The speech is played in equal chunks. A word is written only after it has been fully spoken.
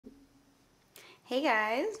Hey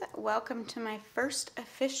guys, welcome to my first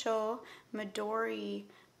official Midori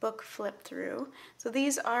book flip through. So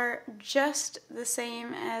these are just the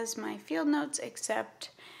same as my field notes,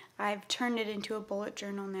 except I've turned it into a bullet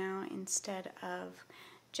journal now instead of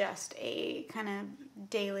just a kind of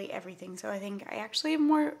daily everything. So I think I actually have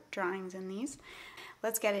more drawings in these.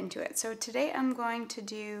 Let's get into it. So today I'm going to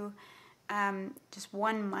do just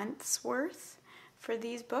 1 month's worth for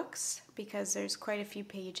these books because there's quite a few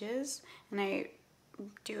pages and I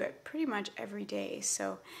do it pretty much every day.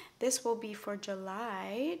 So this will be for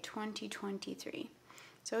July 2023.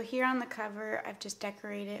 So here on the cover, I've just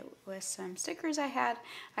decorated with some stickers I had.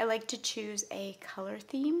 I like to choose a color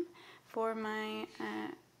theme for my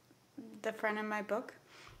the front of my book.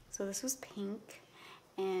 So this was pink,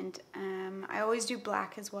 and I always do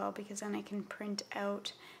black as well because then I can print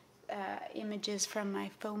out images from my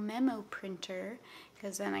Phomemo printer,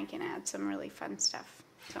 because then I can add some really fun stuff.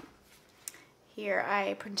 So here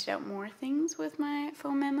I printed out more things with my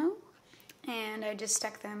Phomemo, and I just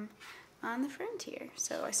stuck them on the front here.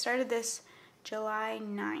 So I started this July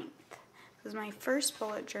 9th. This was my first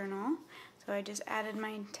bullet journal. So I just added my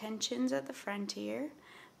intentions at the front here.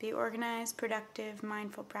 Be organized, productive,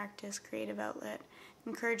 mindful practice, creative outlet.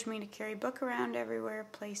 Encourage me to carry book around everywhere,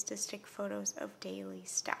 place to stick photos of daily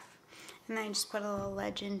stuff. And then I just put a little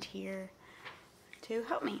legend here to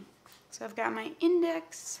help me. So I've got my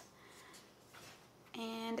index,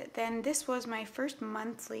 and then this was my first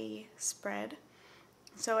monthly spread.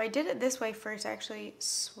 So I did it this way first. I actually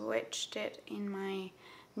switched it in my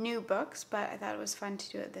new books, but I thought it was fun to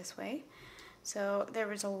do it this way. So there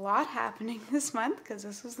was a lot happening this month because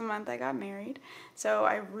this was the month I got married. So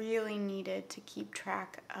I really needed to keep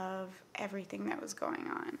track of everything that was going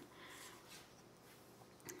on.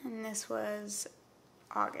 And this was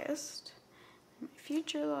August. My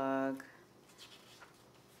future log.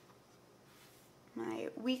 My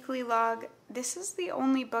weekly log. This is the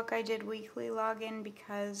only book I did weekly log in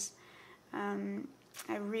because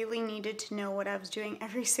I really needed to know what I was doing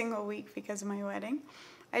every single week because of my wedding.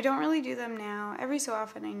 I don't really do them now. Every so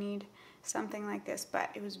often I need something like this, but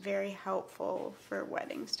it was very helpful for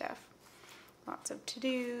wedding stuff. Lots of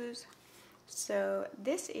to-dos. So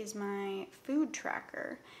this is my food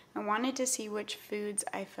tracker. I wanted to see which foods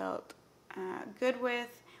I felt good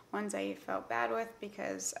with, ones I felt bad with,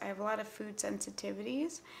 because I have a lot of food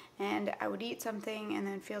sensitivities and I would eat something and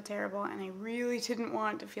then feel terrible, and I really didn't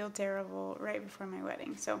want to feel terrible right before my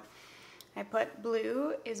wedding. So I put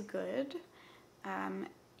blue is good,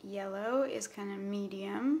 yellow is kind of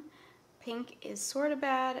medium, pink is sort of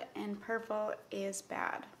bad, and purple is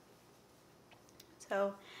bad.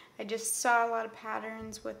 So I just saw a lot of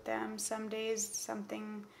patterns with them. Some days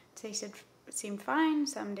something seemed fine,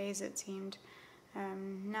 some days it seemed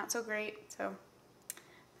not so great. So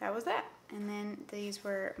that was that. And then these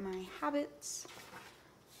were my habits.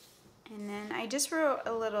 And then I just wrote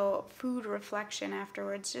a little food reflection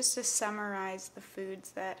afterwards just to summarize the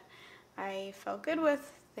foods that I felt good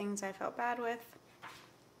with, things I felt bad with.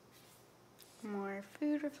 More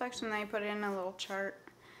food reflection. Then I put in a little chart.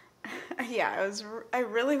 Yeah, I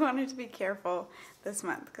really wanted to be careful this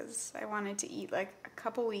month because I wanted to eat like a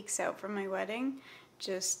couple weeks out from my wedding,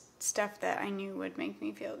 just stuff that I knew would make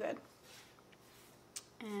me feel good.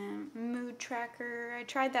 And mood tracker, I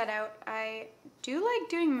tried that out. I do like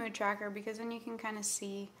doing mood tracker because then you can kind of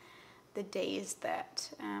see the days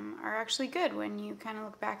that are actually good when you kind of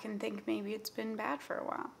look back and think maybe it's been bad for a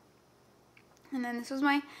while. And then this was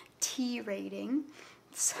my tea rating.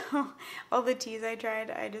 So all the teas I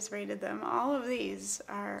tried, I just rated them. All of these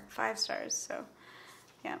are 5 stars. So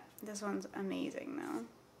yeah, this one's amazing though.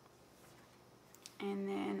 And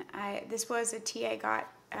then this was a tea I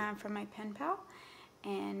got from my pen pal,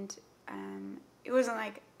 and it wasn't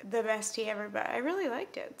like the best tea ever, but I really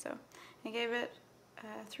liked it. So I gave it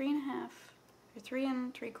 3.5 or 3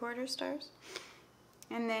 3/4 stars.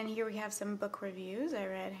 And then here we have some book reviews. I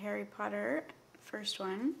read Harry Potter, first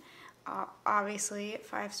one, obviously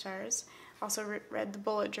 5 stars. Also read the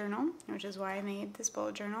bullet journal, which is why I made this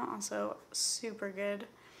bullet journal. Also super good,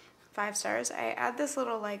 5 stars. I add this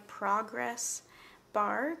little like progress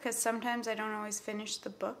bar because sometimes I don't always finish the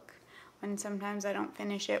book, and sometimes I don't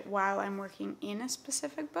finish it while I'm working in a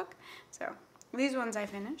specific book. So these ones I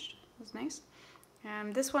finished. It was nice.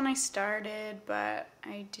 This one I started, but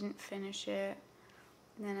I didn't finish it.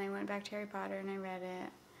 And then I went back to Harry Potter and I read it.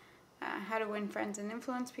 How to Win Friends and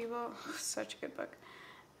Influence People. Such a good book.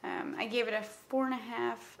 I gave it a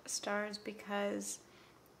 4.5 stars because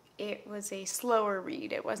it was a slower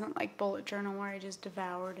read. It wasn't like bullet journal where I just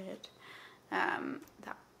devoured it.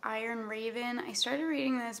 The Iron Raven, I started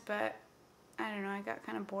reading this, but I don't know, I got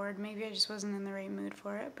kind of bored. Maybe I just wasn't in the right mood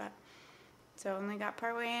for it, but so I only got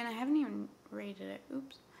partway in. I haven't even rated it.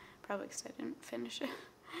 Oops. Probably because I didn't finish it.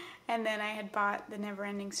 And then I had bought The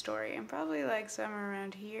Neverending Story. I'm probably like somewhere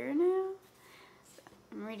around here now.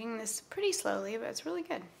 I'm reading this pretty slowly, but it's really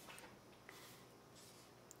good.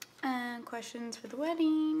 Questions for the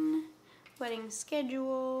wedding, wedding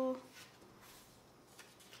schedule,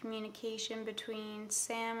 communication between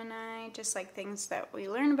Sam and I, just like things that we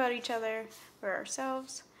learn about each other or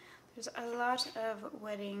ourselves. There's a lot of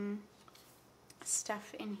wedding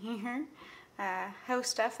stuff in here. House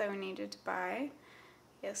stuff that we needed to buy.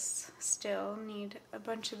 Yes, still need a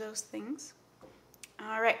bunch of those things.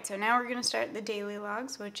 Alright, so now we're going to start the daily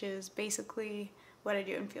logs, which is basically what I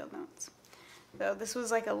do in field notes. So this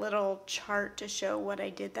was like a little chart to show what I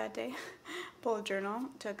did that day. Bullet journal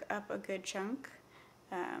took up a good chunk.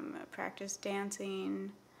 Practice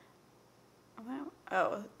dancing.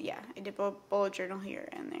 Oh yeah, I did bullet journal here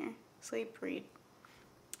and there. Sleep, read.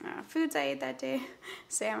 Foods I ate that day.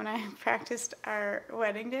 Sam and I practiced our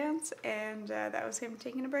wedding dance, and that was him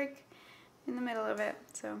taking a break in the middle of it,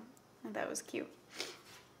 so that was cute.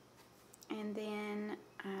 And then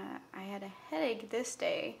I had a headache this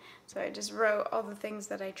day, so I just wrote all the things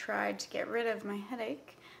that I tried to get rid of my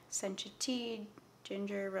headache. Sencha tea,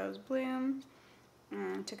 ginger, rose bloom,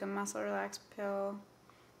 took a muscle relax pill,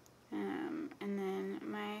 and then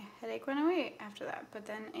my headache went away after that, but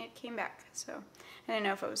then it came back, so I didn't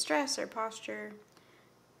know if it was stress or posture.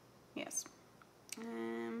 Yes.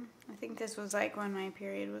 I think this was like when my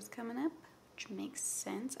period was coming up, which makes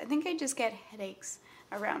sense. I think I just get headaches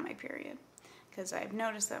around my period, because I've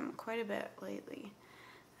noticed them quite a bit lately.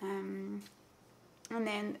 And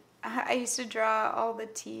then I used to draw all the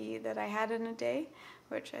tea that I had in a day,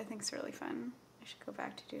 which I think is really fun. I should go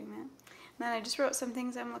back to doing that. And then I just wrote some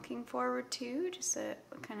things I'm looking forward to, just a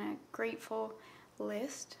kind of grateful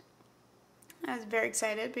list. I was very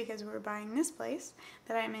excited because we're buying this place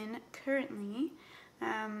that I'm in currently.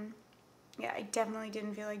 Yeah, I definitely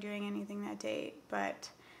didn't feel like doing anything that day, but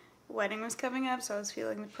wedding was coming up, so I was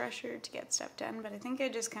feeling the pressure to get stuff done, but I think I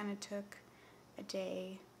just kind of took a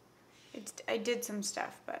day. I did some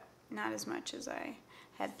stuff, but not as much as I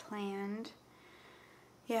had planned.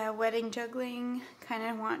 Yeah, wedding juggling, kind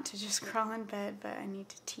of want to just crawl in bed, but I need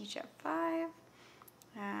to teach at 5.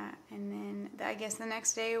 And then I guess the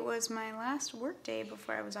next day was my last work day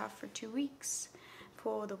before I was off for 2 weeks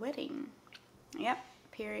for the wedding. Yep,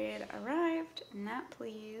 period arrived, not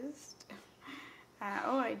pleased.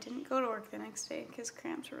 Oh, I didn't go to work the next day because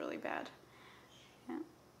cramps were really bad. Yeah.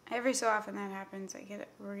 Every so often that happens, I get it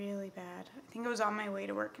really bad. I think I was on my way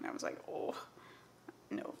to work and I was like, oh,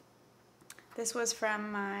 no. This was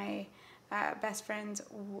from my best friend's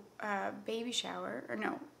baby shower, or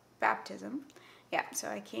no, baptism. Yeah, so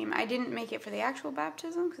I didn't make it for the actual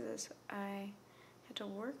baptism because I had to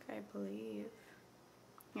work, I believe.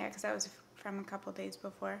 Yeah, because that was from a couple days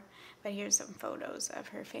before. But here's some photos of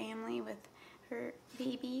her family with her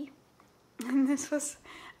baby. And this was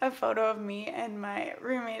a photo of me and my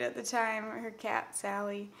roommate at the time, her cat,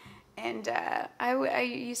 Sally. And I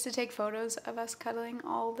used to take photos of us cuddling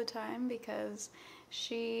all the time because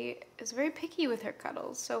she is very picky with her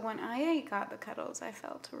cuddles. So when I got the cuddles, I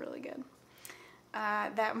felt really good.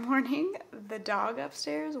 That morning, the dog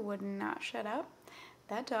upstairs would not shut up.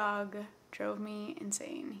 That dog drove me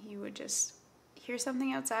insane. He would just hear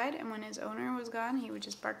something outside, and when his owner was gone, he would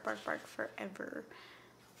just bark, bark, bark forever.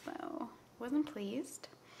 So, wasn't pleased.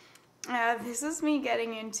 This is me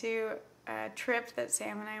getting into a trip that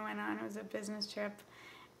Sam and I went on. It was a business trip,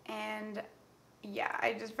 and yeah,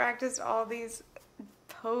 I just practiced all these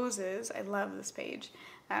poses. I love this page.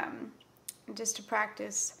 Just to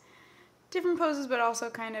practice different poses, but also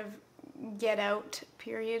kind of get out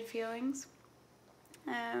period feelings.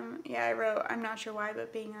 Yeah, I wrote, I'm not sure why,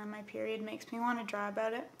 but being on my period makes me want to draw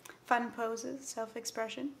about it. Fun poses,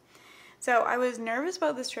 self-expression. So I was nervous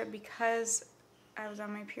about this trip because I was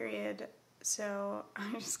on my period, so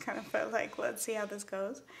I just kind of felt like, let's see how this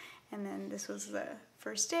goes. And then this was the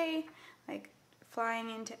first day, like flying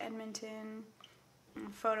into Edmonton, a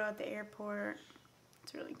photo at the airport.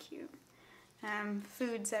 It's really cute.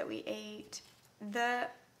 Foods that we ate. The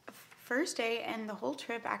first day and the whole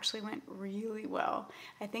trip actually went really well.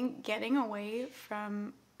 I think getting away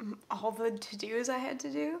from all the to-dos I had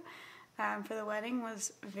to do for the wedding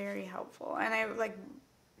was very helpful. And I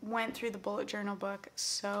went through the bullet journal book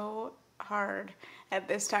so hard at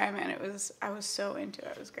this time, and I was so into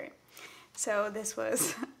it. It was great. So this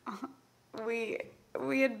was we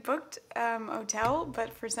had booked a hotel,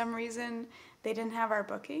 but for some reason they didn't have our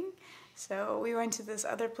booking. So we went to this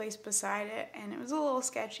other place beside it, and it was a little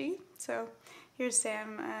sketchy. So here's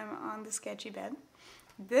Sam on the sketchy bed.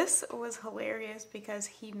 This was hilarious because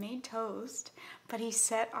he made toast, but he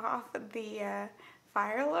set off the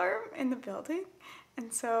fire alarm in the building.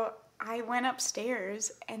 And so I went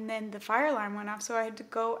upstairs, and then the fire alarm went off, so I had to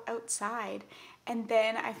go outside. And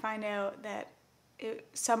then I find out that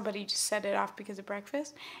somebody just set it off because of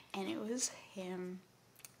breakfast, and it was him.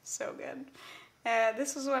 So good.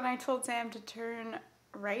 This was when I told Sam to turn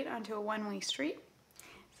right onto a one-way street.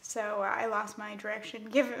 So I lost my direction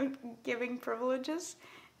giving privileges.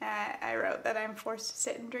 I wrote that I'm forced to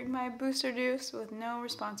sit and drink my booster juice with no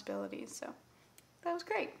responsibilities. So that was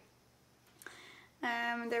great.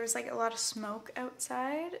 There was like a lot of smoke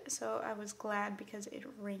outside, so I was glad because it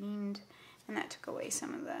rained and that took away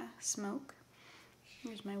some of the smoke.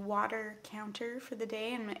 Here's my water counter for the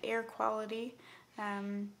day and my air quality.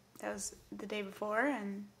 That was the day before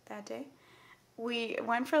and that day. We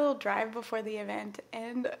went for a little drive before the event,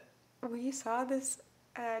 and we saw this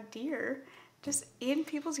deer just in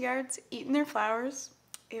people's yards eating their flowers.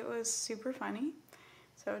 It was super funny.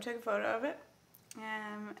 So I took a photo of it.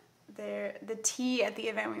 The tea at the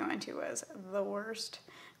event we went to was the worst.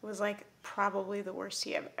 It was like probably the worst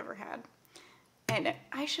tea I've ever had. And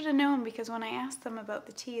I should have known, because when I asked them about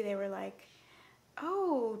the tea, they were like,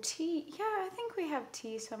 oh, tea. Yeah, I think we have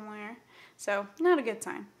tea somewhere. So not a good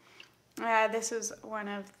sign. This was one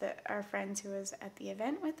of our friends who was at the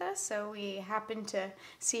event with us, so we happened to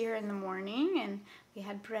see her in the morning, and we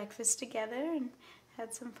had breakfast together and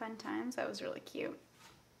had some fun times. That was really cute.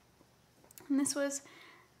 And this was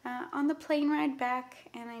on the plane ride back,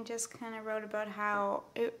 and I just kind of wrote about how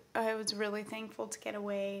I was really thankful to get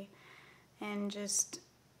away and just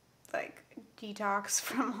like detox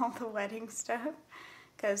from all the wedding stuff,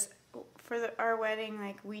 because for our wedding,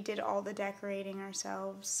 like, we did all the decorating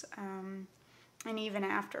ourselves, and even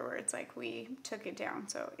afterwards, like, we took it down.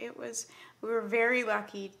 So we were very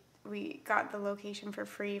lucky. We got the location for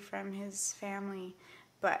free from his family,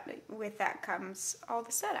 but with that comes all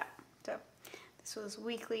the setup. So this was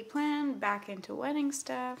weekly plan, back into wedding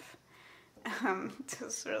stuff. This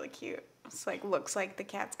was really cute. It's like, looks like the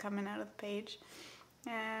cat's coming out of the page.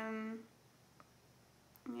 Yeah,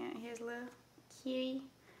 here's a little kitty.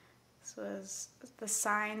 This was the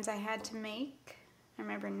signs I had to make. I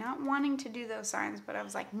remember not wanting to do those signs, but I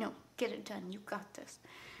was like, no, get it done. You got this.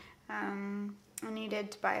 I needed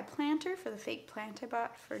to buy a planter for the fake plant I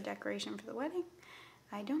bought for decoration for the wedding.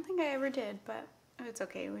 I don't think I ever did, but it's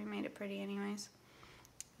okay. We made it pretty anyways.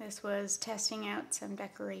 This was testing out some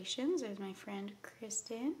decorations. There's my friend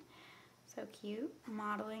Kristen. So cute.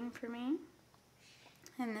 Modeling for me.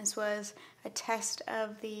 And this was a test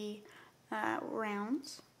of the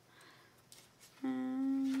rounds.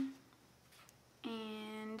 And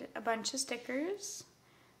a bunch of stickers.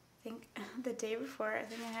 I think the day before, I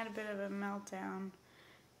think I had a bit of a meltdown.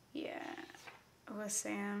 Yeah, with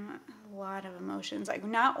Sam, a lot of emotions. Like,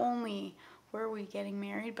 not only were we getting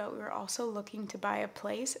married, but we were also looking to buy a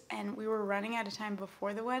place, and we were running out of time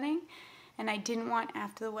before the wedding, and I didn't want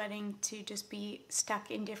after the wedding to just be stuck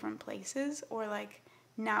in different places or like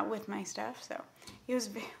not with my stuff. So it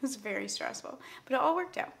was very stressful, but it all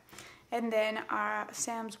worked out. And then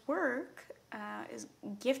Sam's work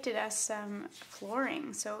gifted us some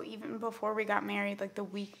flooring. So even before we got married, like the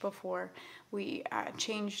week before, we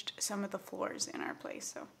changed some of the floors in our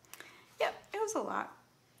place. So yeah, it was a lot.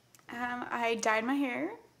 I dyed my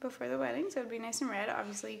hair before the wedding, so it'd be nice and red.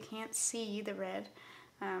 Obviously, you can't see the red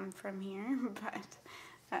from here, but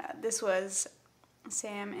this was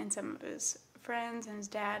Sam and some of his friends and his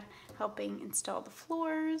dad helping install the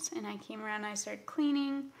floors, and I came around and I started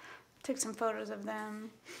cleaning, took some photos of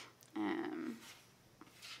them.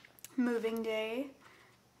 Moving day,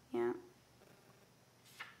 yeah.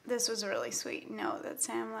 This was a really sweet note that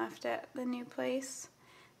Sam left at the new place.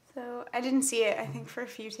 So I didn't see it, I think, for a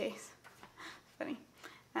few days. Funny.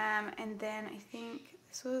 And then I think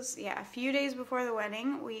this was, a few days before the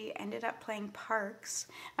wedding, we ended up playing Parks.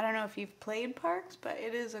 I don't know if you've played Parks, but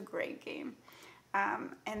it is a great game.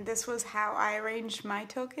 And this was how I arranged my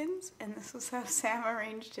tokens, and this was how Sam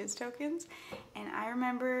arranged his tokens. And I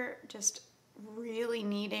remember just really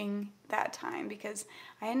needing that time because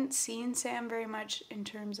I hadn't seen Sam very much in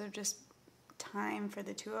terms of just time for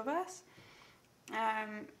the two of us.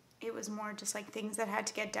 It was more just like things that had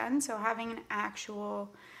to get done. So having an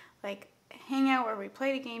actual like hangout where we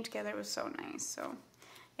played a game together was so nice. So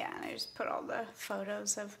yeah, and I just put all the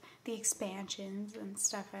photos of the expansions and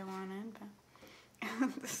stuff I wanted.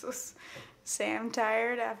 But this was Sam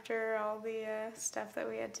tired after all the stuff that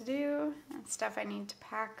we had to do and stuff I need to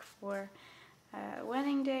pack for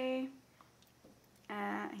wedding day.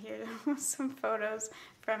 Here are some photos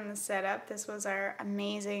from the setup. This was our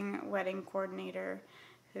amazing wedding coordinator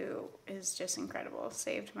who is just incredible,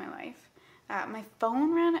 saved my life. My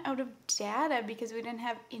phone ran out of data because we didn't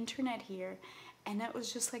have internet here, and it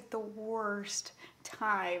was just like the worst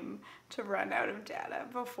time to run out of data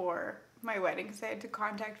before my wedding because I had to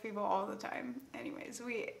contact people all the time. Anyways,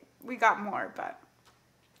 we got more, but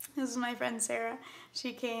this is my friend Sarah.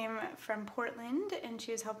 She came from Portland and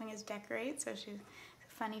she was helping us decorate, so she's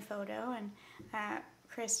a funny photo. And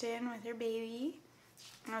Kristen with her baby.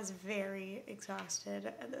 I was very exhausted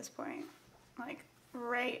at this point, like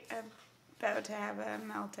right about to have a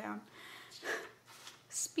meltdown.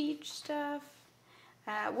 Speech stuff.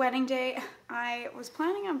 Wedding day, I was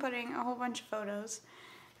planning on putting a whole bunch of photos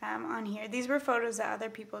on here. These were photos that other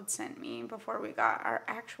people had sent me before we got our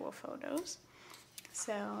actual photos.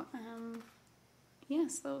 So,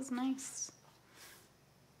 yes, that was nice.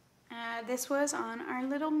 This was on our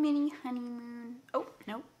little mini honeymoon. Oh,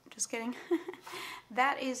 nope, just kidding.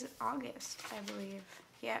 That is August, I believe.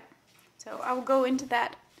 Yeah. So I will go into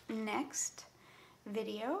that next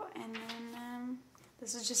video, and then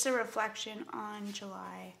this is just a reflection on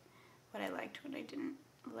July, what I liked, what I didn't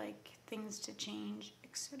like, things to change,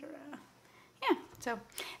 etc. Yeah, so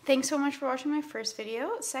thanks so much for watching my first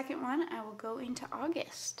video. Second one, I will go into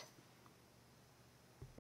August.